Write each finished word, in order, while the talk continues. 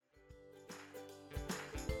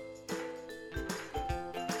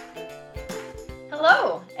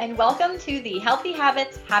Hello, and welcome to the Healthy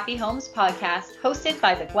Habits, Happy Homes podcast hosted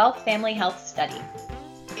by the Guelph Family Health Study.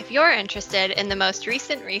 If you're interested in the most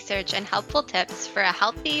recent research and helpful tips for a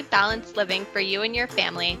healthy, balanced living for you and your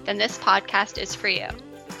family, then this podcast is for you.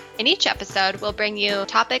 In each episode, we'll bring you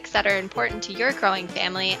topics that are important to your growing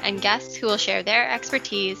family and guests who will share their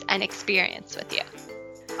expertise and experience with you.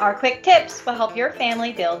 Our quick tips will help your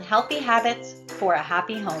family build healthy habits for a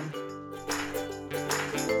happy home.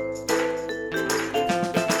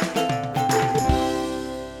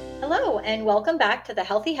 Hello, and welcome back to the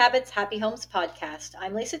Healthy Habits, Happy Homes podcast.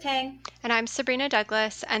 I'm Lisa Tang. And I'm Sabrina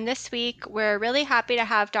Douglas, and this week we're really happy to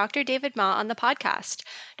have Dr. David Ma on the podcast.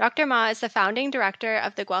 Dr. Ma is the founding director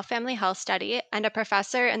of the Guelph Family Health Study and a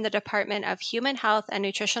professor in the Department of Human Health and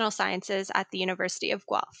Nutritional Sciences at the University of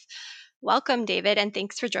Guelph. Welcome, David, and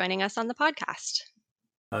thanks for joining us on the podcast.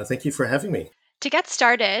 Thank you for having me. To get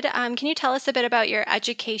started, can you tell us a bit about your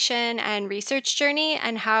education and research journey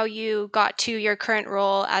and how you got to your current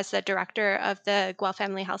role as the director of the Guelph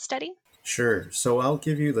Family Health Study? Sure. So I'll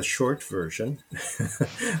give you the short version.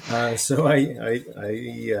 I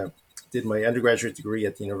did my undergraduate degree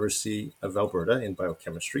at the University of Alberta in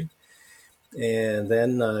biochemistry. And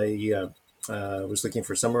then I was looking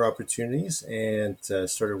for summer opportunities and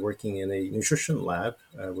started working in a nutrition lab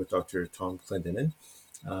with Dr. Tom Clendenin.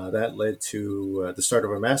 That led to the start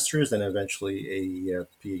of a master's and eventually a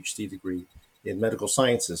PhD degree in medical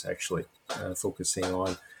sciences, actually, focusing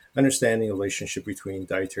on understanding the relationship between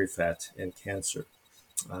dietary fat and cancer.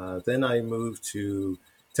 Then I moved to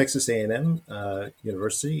Texas A&M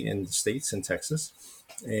University in the States, in Texas,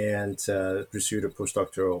 and pursued a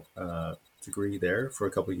postdoctoral degree there for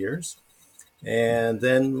a couple of years. And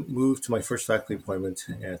then moved to my first faculty appointment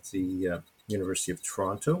at the University of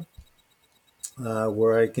Toronto,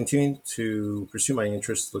 where I continued to pursue my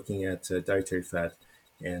interest looking at dietary fat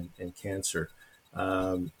and cancer.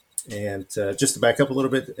 Just to back up a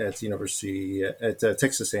little bit, at the University at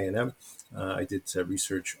Texas A&M, I did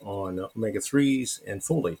research on omega-3s and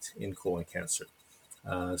folate in colon cancer.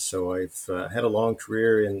 So I've had a long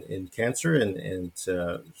career in cancer and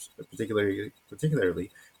particularly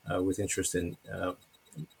with interest in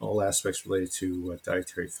all aspects related to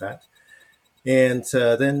dietary fat. And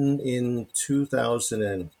then in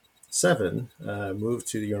 2007, moved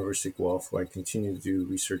to the University of Guelph, where I continued to do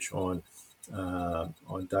research on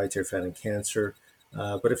dietary fat and cancer.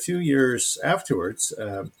 But a few years afterwards,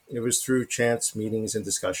 it was through chance meetings and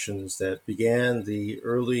discussions that began the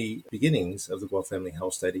early beginnings of the Guelph Family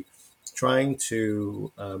Health Study, trying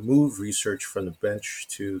to move research from the bench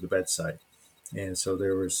to the bedside. And so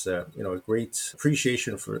there was a great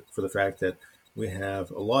appreciation for the fact that we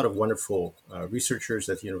have a lot of wonderful researchers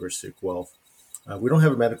at the University of Guelph. We don't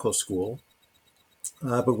have a medical school,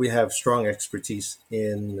 but we have strong expertise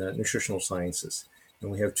in nutritional sciences. And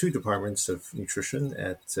we have 2 departments of nutrition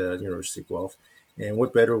at the University of Guelph. And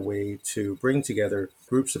what better way to bring together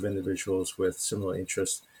groups of individuals with similar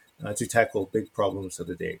interests to tackle big problems of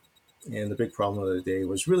the day. And the big problem of the day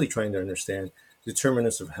was really trying to understand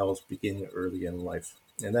determinants of health beginning early in life.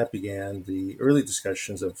 And that began the early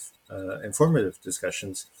discussions of informative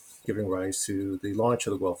discussions, giving rise to the launch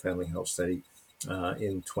of the Guelph Family Health Study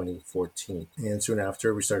in 2014. And soon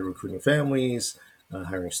after, we started recruiting families,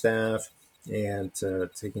 hiring staff, and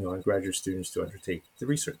taking on graduate students to undertake the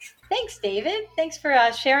research. Thanks, David. Thanks for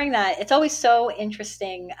sharing that. It's always so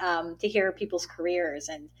interesting to hear people's careers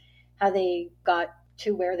and how they got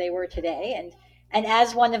to where they were today. And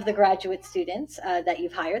as one of the graduate students that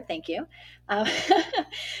you've hired, thank you.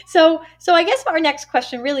 So I guess our next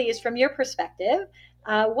question really is, from your perspective,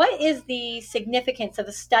 what is the significance of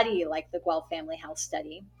a study like the Guelph Family Health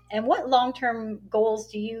Study? And what long-term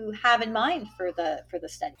goals do you have in mind for the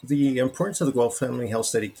study? The importance of the Guelph Family Health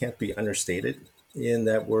Study can't be understated, in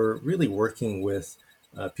that we're really working with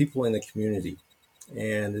people in the community.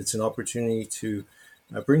 And it's an opportunity to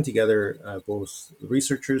bring together both the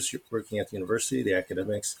researchers working at the university, the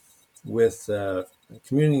academics, with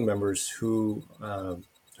community members who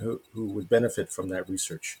would benefit from that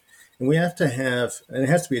research. And we have to have, and it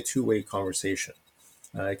has to be a two-way conversation.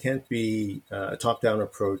 It can't be a top-down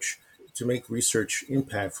approach. To make research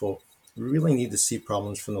impactful, we really need to see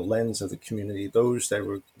problems from the lens of the community, those that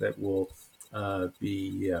will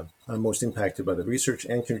be most impacted by the research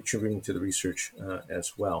and contributing to the research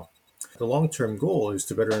as well. The long-term goal is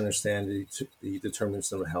to better understand the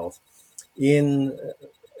determinants of health in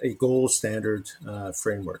a gold standard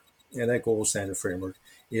framework. And that gold standard framework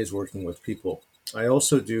is working with people. I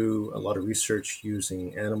also do a lot of research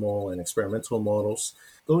using animal and experimental models.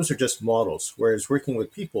 Those are just models, whereas working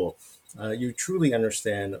with people, you truly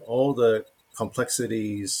understand all the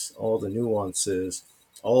complexities, all the nuances,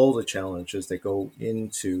 all the challenges that go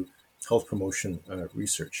into health promotion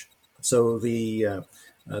research. So the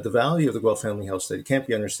value of the Guelph Family Health Study can't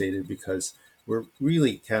be understated because we're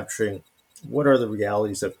really capturing what are the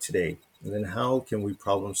realities of today, and then how can we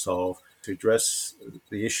problem solve to address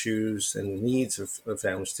the issues and the needs of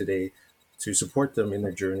families today to support them in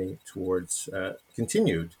their journey towards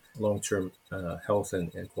continued long-term health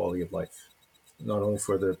and quality of life, not only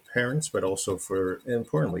for the parents, but also for, and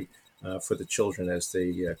importantly, for the children as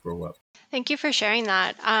they grow up. Thank you for sharing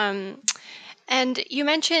that. And you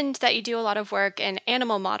mentioned that you do a lot of work in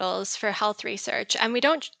animal models for health research, and we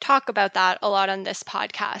don't talk about that a lot on this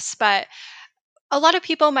podcast, but a lot of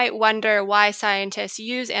people might wonder why scientists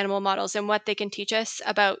use animal models and what they can teach us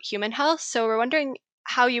about human health. So we're wondering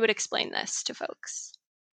how you would explain this to folks.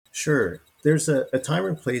 Sure. There's a time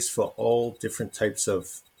and place for all different types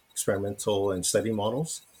of experimental and study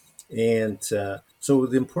models. And so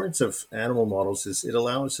the importance of animal models is it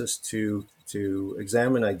allows us to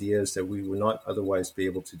examine ideas that we would not otherwise be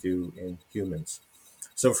able to do in humans.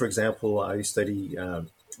 So, for example, I study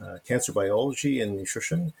cancer biology and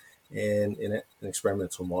nutrition and in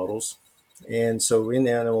experimental models. And so in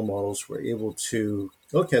animal models, we're able to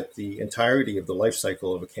look at the entirety of the life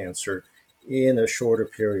cycle of a cancer in a shorter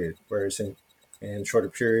period, whereas in shorter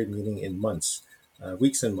period, meaning in months,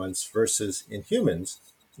 weeks and months, versus in humans,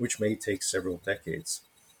 which may take several decades.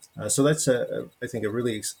 So that's, I think, a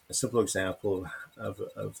really simple example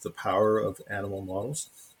of the power of animal models.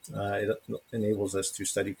 It enables us to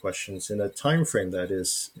study questions in a time frame that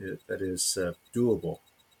is doable.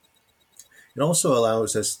 It also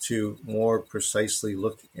allows us to more precisely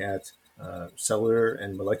look at cellular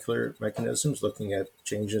and molecular mechanisms, looking at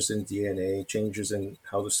changes in DNA, changes in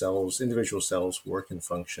how individual cells work and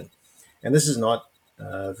function. And this is not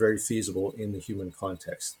very feasible in the human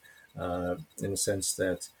context, in the sense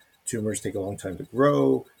that tumors take a long time to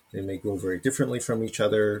grow. They may grow very differently from each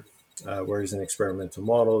other, whereas in experimental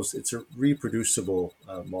models, it's a reproducible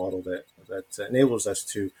model that enables us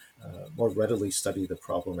to more readily study the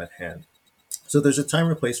problem at hand. So there's a time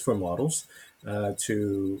and place for models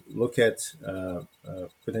to look at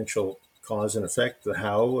potential cause and effect, the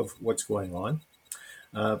how of what's going on.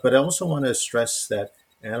 But I also want to stress that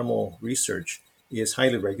animal research is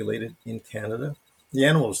highly regulated in Canada. The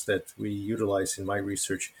animals that we utilize in my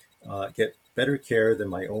research get better care than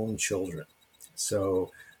my own children.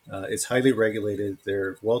 So it's highly regulated.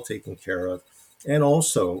 They're well taken care of. And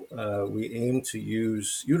also, we aim to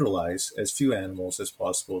utilize as few animals as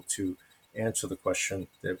possible to answer the question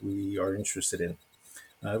that we are interested in,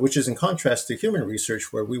 which is in contrast to human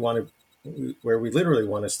research, where we literally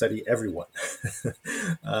want to study everyone.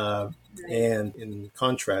 And in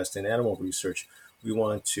contrast, in animal research, we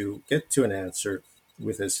want to get to an answer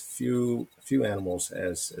with as few animals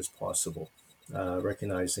as possible,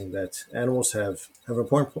 recognizing that animals have an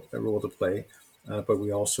important role to play, but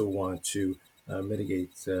we also want to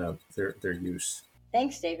mitigate their use.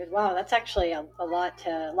 Thanks, David. Wow, that's actually a lot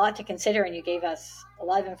to consider, and you gave us a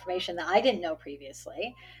lot of information that I didn't know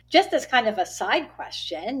previously. Just as kind of a side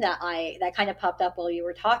question that kind of popped up while you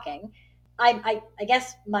were talking, I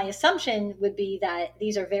guess my assumption would be that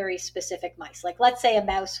these are very specific mice. Like, let's say a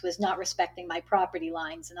mouse was not respecting my property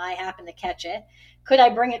lines, and I happen to catch it. Could I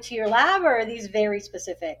bring it to your lab, or are these very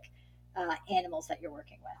specific animals that you're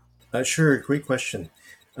working with? Sure, great question.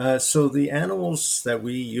 So the animals that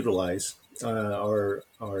we utilize are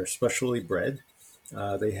specially bred.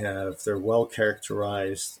 They're well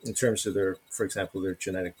characterized in terms of for example, their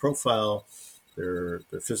genetic profile, their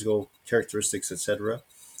physical characteristics, etc.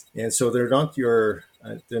 And so they're not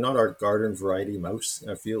our garden variety mouse,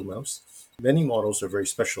 field mouse. Many models are very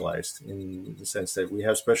specialized in the sense that we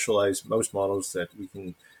have specialized mouse models that we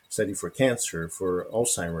can study for cancer, for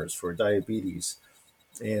Alzheimer's, for diabetes.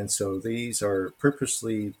 And so these are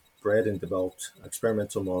purposely bred and developed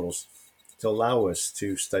experimental models to allow us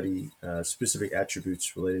to study specific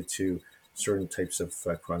attributes related to certain types of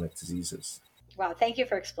chronic diseases. Wow, thank you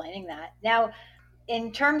for explaining that. Now,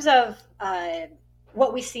 in terms of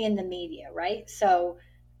what we see in the media, right? So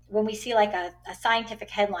when we see like a scientific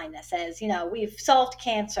headline that says, we've solved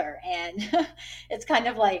cancer, and it's kind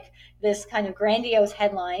of like this kind of grandiose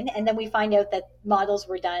headline, and then we find out that models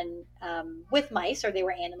were done with mice, or they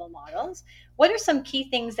were animal models. What are some key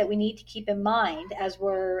things that we need to keep in mind as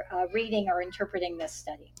we're reading or interpreting this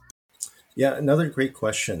study? Yeah, another great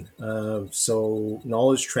question. So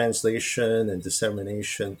knowledge translation and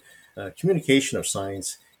dissemination, communication of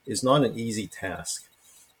science is not an easy task.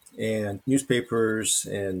 And newspapers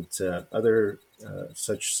and other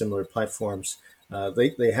such similar platforms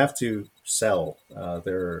they have to sell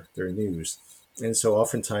their news, and so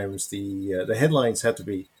oftentimes the headlines have to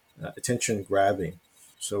be attention grabbing.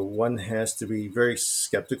 So one has to be very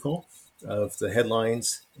skeptical of the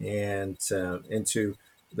headlines and to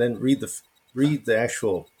then read the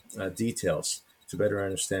actual details to better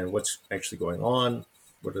understand what's actually going on,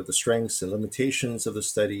 what are the strengths and limitations of the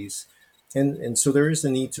studies. And so there is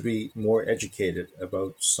a need to be more educated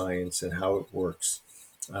about science and how it works,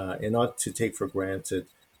 and not to take for granted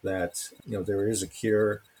that there is a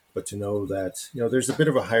cure, but to know that there's a bit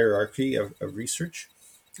of a hierarchy of research,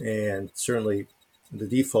 and certainly the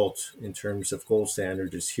default in terms of gold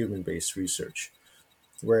standard is human-based research.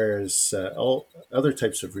 Whereas all other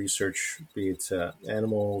types of research, be it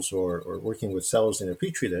animals or working with cells in a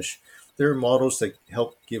petri dish, there are models that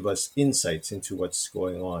help give us insights into what's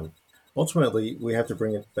going on. Ultimately, we have to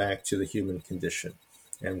bring it back to the human condition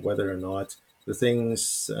and whether or not the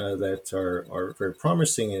things that are very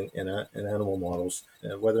promising in animal models,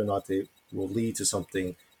 whether or not they will lead to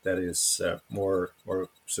something that is more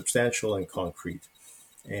substantial and concrete.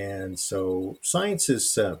 And so science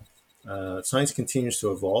continues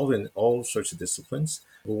to evolve in all sorts of disciplines.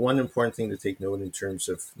 But one important thing to take note in terms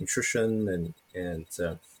of nutrition and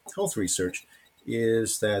health research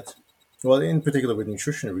is that, well, in particular with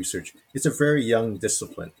nutrition research, it's a very young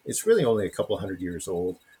discipline. It's really only a couple hundred years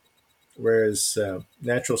old, whereas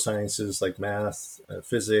natural sciences like math,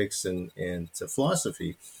 physics, and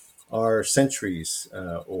philosophy are centuries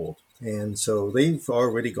old. And so they've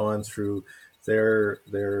already gone through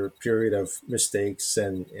their period of mistakes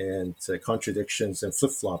and contradictions and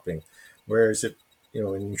flip-flopping. Whereas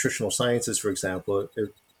in nutritional sciences, for example,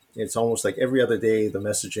 it's almost like every other day the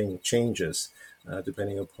messaging changes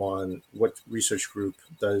depending upon what research group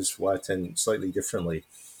does what and slightly differently.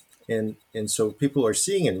 And so people are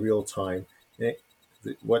seeing in real time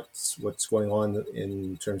what's going on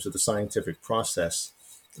in terms of the scientific process,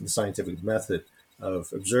 the scientific method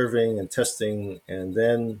of observing and testing, and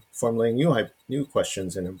then formulating new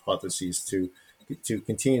questions and hypotheses to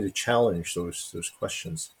continue to challenge those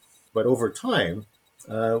questions. But over time,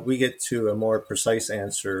 we get to a more precise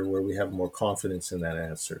answer where we have more confidence in that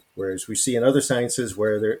answer. Whereas we see in other sciences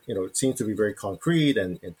where it seems to be very concrete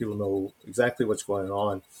and people know exactly what's going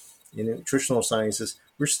on. In nutritional sciences,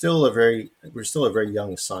 we're still a very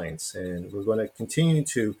young science, and we're going to continue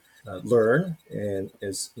to learn, and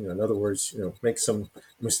in other words, make some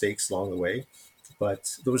mistakes along the way,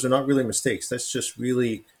 but those are not really mistakes. That's just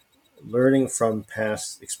really learning from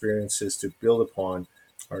past experiences to build upon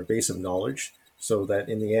our base of knowledge, so that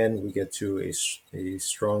in the end we get to a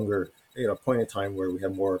stronger point in time where we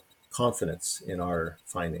have more confidence in our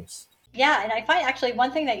findings. Yeah, and I find actually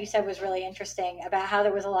one thing that you said was really interesting about how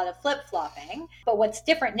there was a lot of flip-flopping. But what's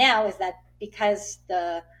different now is that because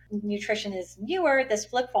the nutrition is newer, this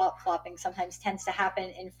flip-flopping sometimes tends to happen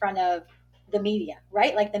in front of the media,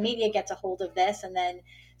 right? Like the media gets a hold of this, and then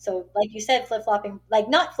so like you said, flip-flopping, like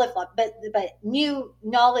not flip-flop, but new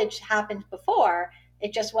knowledge happened before.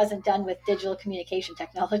 It just wasn't done with digital communication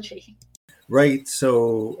technology. Right.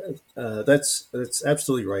 So that's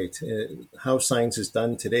absolutely right. How science is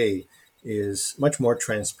done today is much more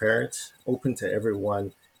transparent, open to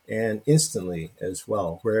everyone, and instantly as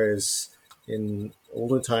well. Whereas in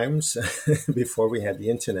olden times, before we had the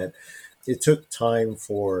internet, it took time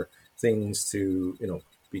for things to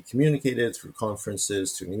be communicated through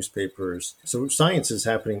conferences, to newspapers. So science is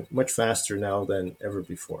happening much faster now than ever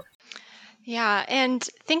before. Yeah, and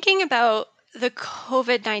thinking about the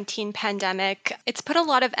COVID-19 pandemic, it's put a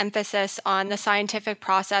lot of emphasis on the scientific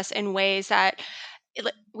process in ways that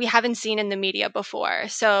we haven't seen in the media before.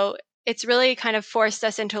 So it's really kind of forced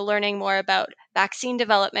us into learning more about vaccine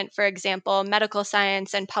development, for example, medical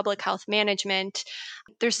science and public health management.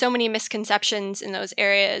 There's so many misconceptions in those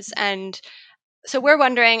areas. And so we're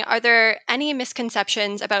wondering, are there any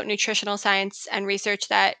misconceptions about nutritional science and research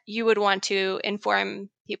that you would want to inform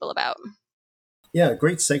people about? Yeah,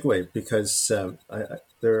 great segue, because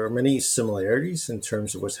there are many similarities in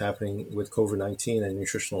terms of what's happening with COVID-19 and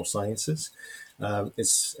nutritional sciences.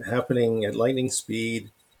 It's happening at lightning speed.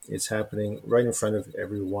 It's happening right in front of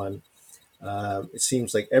everyone. It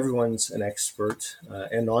seems like everyone's an expert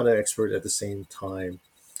and not an expert at the same time.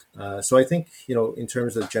 So I think, in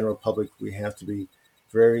terms of the general public, we have to be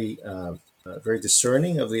very, very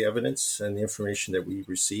discerning of the evidence and the information that we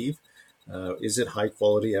receive. Is it high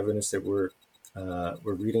quality evidence that we're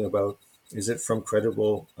reading about? Is it from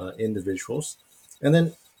credible individuals? And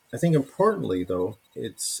then I think importantly, though,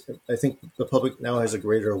 I think the public now has a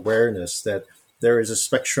greater awareness that there is a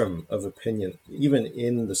spectrum of opinion, even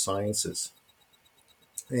in the sciences.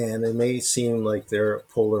 And it may seem like they're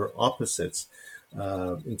polar opposites,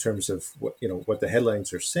 in terms of what the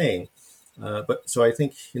headlines are saying. But so I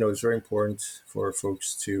think it's very important for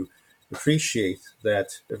folks to appreciate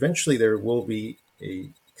that eventually there will be a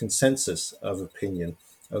consensus of opinion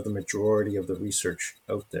of the majority of the research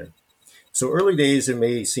out there. So early days, it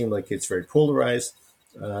may seem like it's very polarized,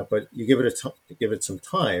 but you give it some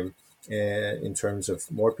time, in terms of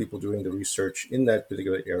more people doing the research in that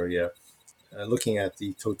particular area, looking at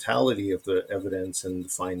the totality of the evidence and the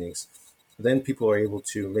findings, then people are able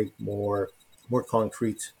to make more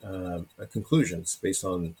concrete conclusions based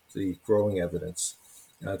on the growing evidence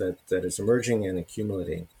that is emerging and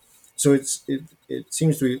accumulating. So it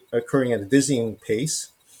seems to be occurring at a dizzying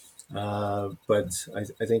pace, but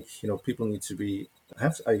I think people need to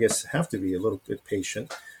have to be a little bit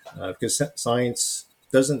patient, because science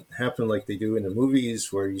doesn't happen like they do in the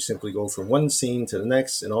movies, where you simply go from one scene to the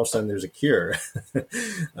next and all of a sudden there's a cure.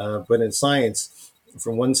 But in science,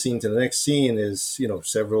 from one scene to the next scene is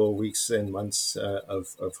several weeks and months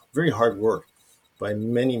of very hard work by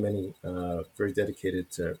many very dedicated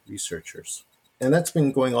researchers, and that's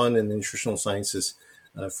been going on in the nutritional sciences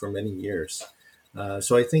for many years.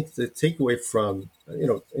 So I think the takeaway from,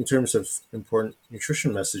 in terms of important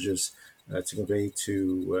nutrition messages to convey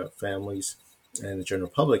to families and the general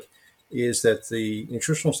public, is that the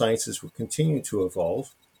nutritional sciences will continue to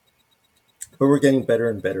evolve, but we're getting better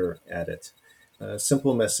and better at it.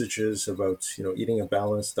 Simple messages about, eating a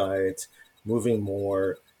balanced diet, moving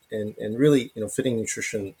more, and really, fitting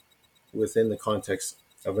nutrition within the context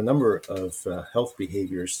of a number of health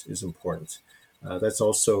behaviors is important. That's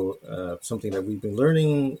also something that we've been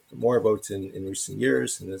learning more about in recent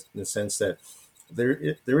years, in the sense that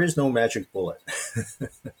there is no magic bullet,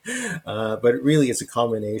 but really it's a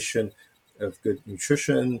combination of good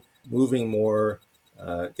nutrition, moving more,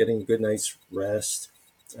 getting a good night's rest,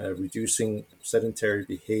 reducing sedentary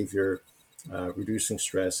behavior, reducing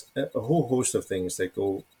stress, a whole host of things that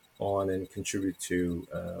go on and contribute to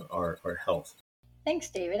our health. Thanks,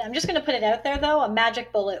 David. I'm just going to put it out there, though. A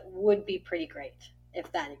magic bullet would be pretty great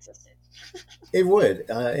if that existed. It would,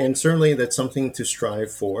 and certainly that's something to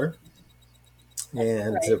strive for,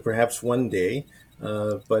 and right. Perhaps one day.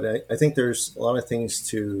 But I think there's a lot of things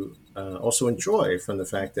to also enjoy from the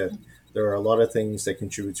fact that there are a lot of things that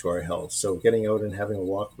contribute to our health. So getting out and having a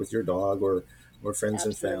walk with your dog or friends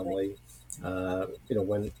and Absolutely.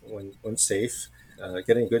 family, when safe,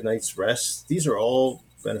 getting a good night's rest. These are all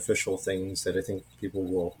beneficial things that I think people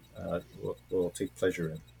will take pleasure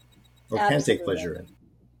in, or can take Absolutely. pleasure in.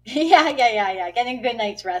 Yeah. Getting a good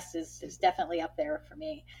night's rest is definitely up there for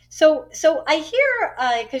me. So I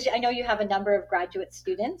hear, because I know you have a number of graduate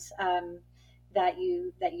students that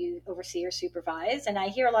you oversee or supervise, and I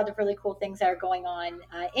hear a lot of really cool things that are going on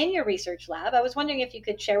in your research lab. I was wondering if you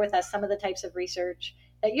could share with us some of the types of research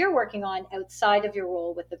that you're working on outside of your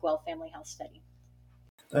role with the Guelph Family Health Study.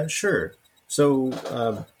 Sure. So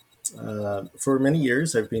for many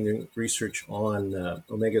years, I've been doing research on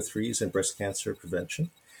omega-3s and breast cancer prevention.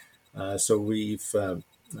 So we've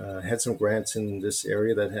had some grants in this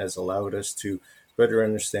area that has allowed us to better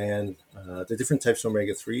understand the different types of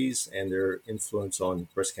omega-3s and their influence on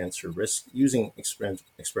breast cancer risk using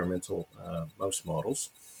experimental mouse models.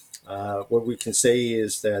 What we can say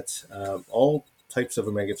is that all types of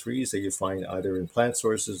omega-3s that you find either in plant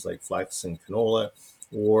sources like flax and canola,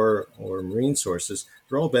 or marine sources,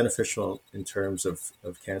 they're all beneficial in terms of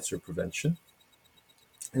cancer prevention.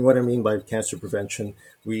 And what I mean by cancer prevention,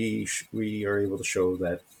 we are able to show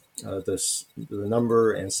that the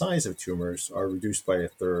number and size of tumors are reduced by a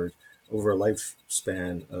third over a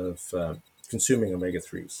lifespan of consuming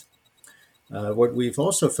omega-3s. What we've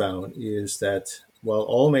also found is that while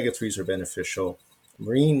all omega-3s are beneficial,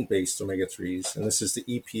 marine-based omega-3s, and this is the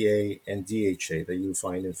EPA and DHA that you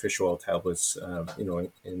find in fish oil tablets,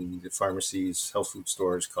 in the pharmacies, health food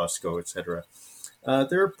stores, Costco, etc.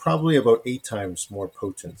 They're probably about 8 times more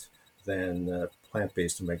potent than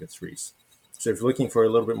plant-based omega-3s. So if you're looking for a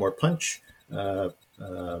little bit more punch,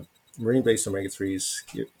 marine-based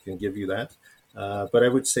omega-3s can give you that. But I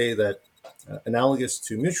would say that analogous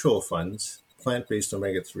to mutual funds, plant-based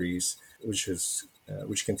omega-3s,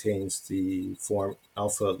 which contains the form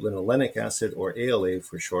alpha-linolenic acid, or ALA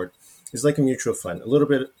for short, is like a mutual fund. A little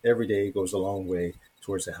bit every day goes a long way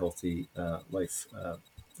towards a healthy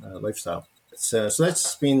lifestyle. So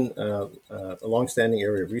that's been a longstanding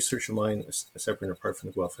area of research of mine, separate and apart from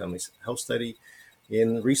the Guelph Family Health Study.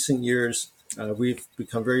 In recent years, we've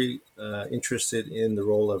become very interested in the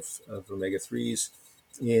role of omega-3s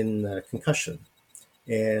in concussion.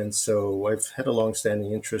 And so I've had a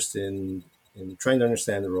longstanding interest in trying to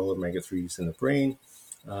understand the role of omega-3s in the brain.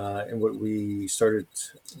 And what we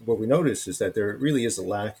noticed is that there really is a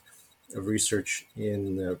lack of research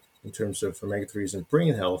in terms of omega-3s and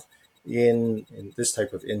brain health in this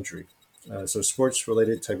type of injury. So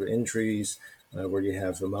sports-related type of injuries, where you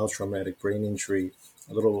have a mild traumatic brain injury,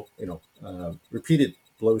 a little, repeated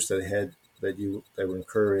blows to the head that would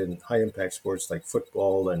occur in high-impact sports like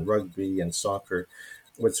football and rugby and soccer.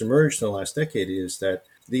 What's emerged in the last decade is that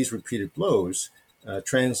these repeated blows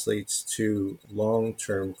translates to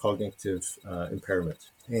long-term cognitive impairment.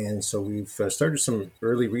 And so we've started some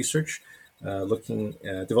early research looking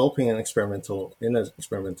at developing an experimental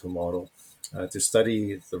model to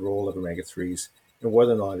study the role of omega-3s and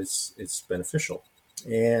whether or not it's beneficial.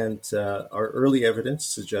 And our early evidence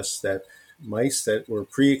suggests that mice that were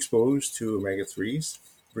pre-exposed to omega-3s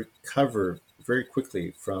recover very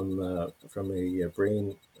quickly from a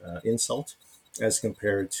brain insult as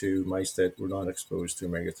compared to mice that were not exposed to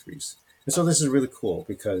omega-3s. And so this is really cool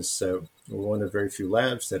because we're one of very few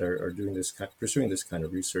labs that are pursuing this kind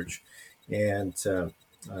of research. And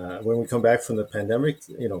when we come back from the pandemic,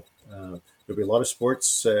 there'll be a lot of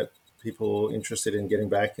sports people interested in getting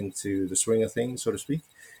back into the swing of things, so to speak.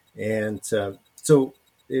 And so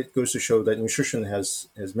it goes to show that nutrition has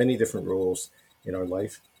many different roles in our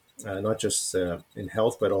life, not just in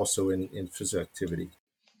health, but also in physical activity.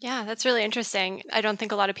 Yeah, that's really interesting. I don't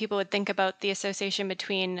think a lot of people would think about the association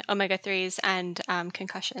between omega-3s and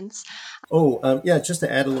concussions. Yeah, just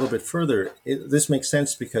to add a little bit further, this makes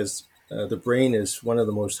sense because the brain is one of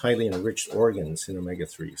the most highly enriched organs in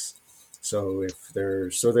omega-3s. So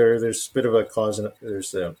there's a bit of a cause and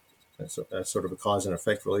there's a sort of a cause and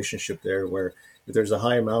effect relationship there, where if there's a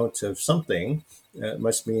high amount of something, it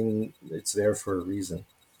must mean it's there for a reason.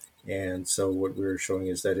 And so what we're showing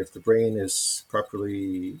is that if the brain is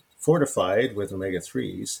properly fortified with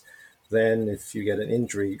omega-3s, then if you get an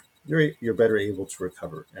injury, you're better able to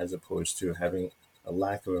recover, as opposed to having a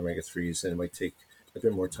lack of omega-3s, and it might take a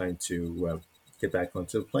bit more time to get back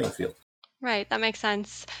onto the playing field. Right, that makes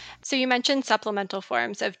sense. So you mentioned supplemental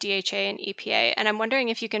forms of DHA and EPA, and I'm wondering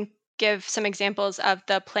if you can give some examples of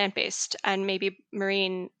the plant-based and maybe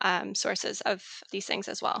marine sources of these things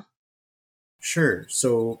as well. Sure.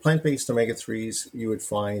 So plant-based omega-3s you would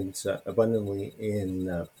find abundantly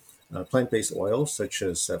in plant-based oils such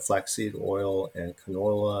as flaxseed oil and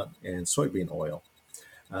canola and soybean oil.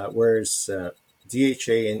 Whereas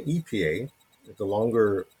DHA and EPA, the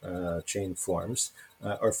longer chain forms,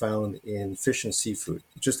 are found in fish and seafood.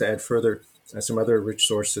 Just to add further, some other rich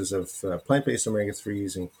sources of plant-based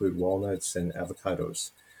omega-3s include walnuts and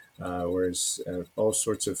avocados, whereas all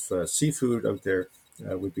sorts of seafood out there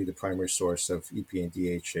would be the primary source of EPA and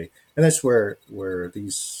DHA. And that's where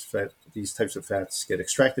these types of fats get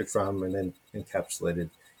extracted from and then encapsulated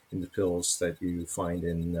in the pills that you find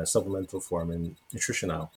in supplemental form in nutrition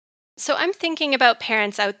aisle. So I'm thinking about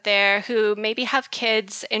parents out there who maybe have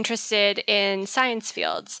kids interested in science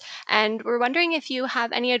fields, and we're wondering if you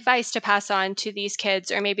have any advice to pass on to these kids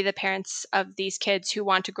or maybe the parents of these kids who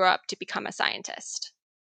want to grow up to become a scientist.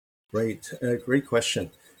 Right. Great question.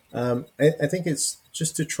 I think it's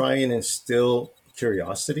just to try and instill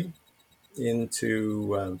curiosity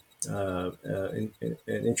into and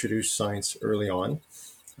introduce science early on,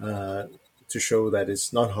 to show that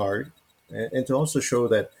it's not hard, and to also show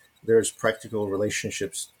that there's practical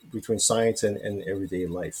relationships between science and everyday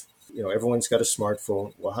life. Everyone's got a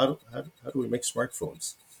smartphone. Well, how do we make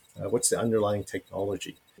smartphones? What's the underlying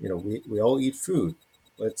technology? We all eat food.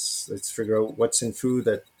 Let's figure out what's in food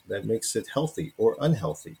that makes it healthy or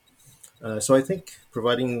unhealthy. So I think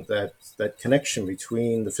providing that connection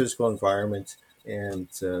between the physical environment and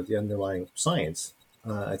the underlying science,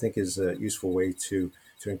 I think is a useful way to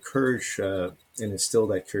encourage and instill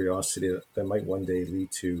that curiosity that might one day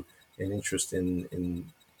lead to an interest in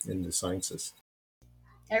the sciences.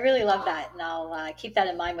 I really love that, and I'll keep that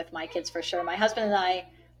in mind with my kids for sure. My husband and I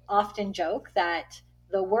often joke that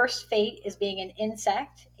the worst fate is being an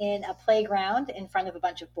insect in a playground in front of a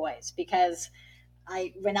bunch of boys, because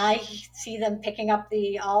when I see them picking up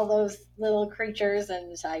all those little creatures,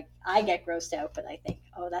 and I get grossed out, but I think,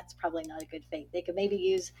 oh, that's probably not a good fate. They could maybe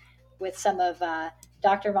use with some of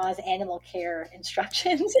Dr. Ma's animal care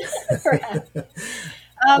instructions, perhaps.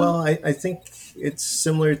 Well, I think it's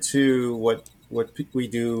similar to what we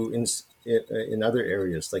do in other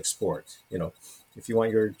areas like sport. If you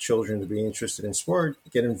want your children to be interested in sport,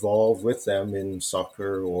 get involved with them in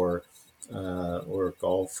soccer or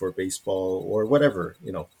golf or baseball or whatever,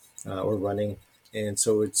 or running. And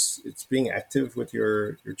so it's being active with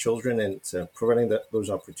your children and providing those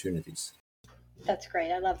opportunities. That's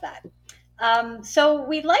great. I love that. So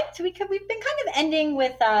we've been kind of ending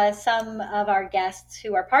with some of our guests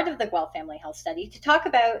who are part of the Guelph Family Health Study to talk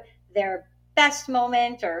about their best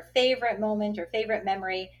moment or favorite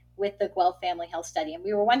memory with the Guelph Family Health Study. And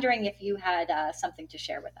we were wondering if you had something to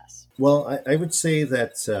share with us. Well, I would say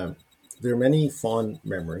that there are many fond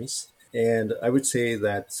memories, and I would say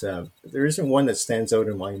that there isn't one that stands out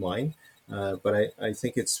in my mind, but I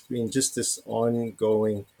think it's been just this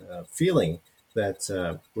ongoing feeling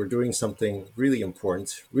that we're doing something really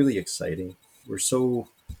important, really exciting. We're so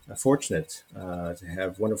fortunate to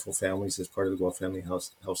have wonderful families as part of the Guelph Family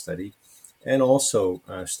Health Study, and also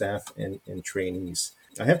staff and trainees.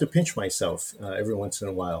 I have to pinch myself every once in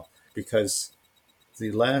a while because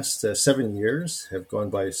the last 7 years have gone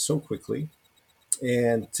by so quickly,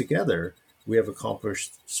 and together we have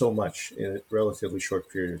accomplished so much in a relatively short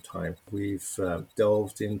period of time. We've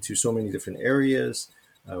delved into so many different areas.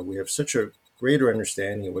 We have such a greater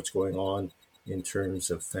understanding of what's going on in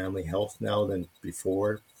terms of family health now than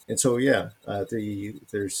before. And so,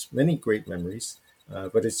 there's many great memories,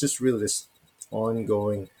 but it's just really this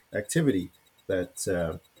ongoing activity that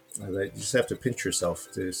you just have to pinch yourself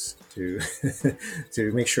to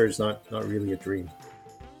to make sure it's not really a dream.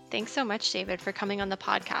 Thanks so much, David, for coming on the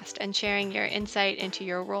podcast and sharing your insight into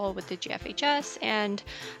your role with the GFHS and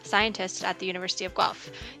scientist at the University of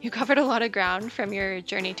Guelph. You covered a lot of ground from your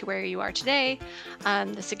journey to where you are today,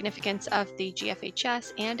 the significance of the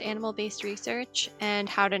GFHS and animal-based research, and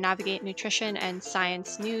how to navigate nutrition and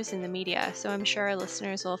science news in the media. So I'm sure our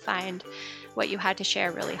listeners will find what you had to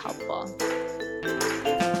share really helpful.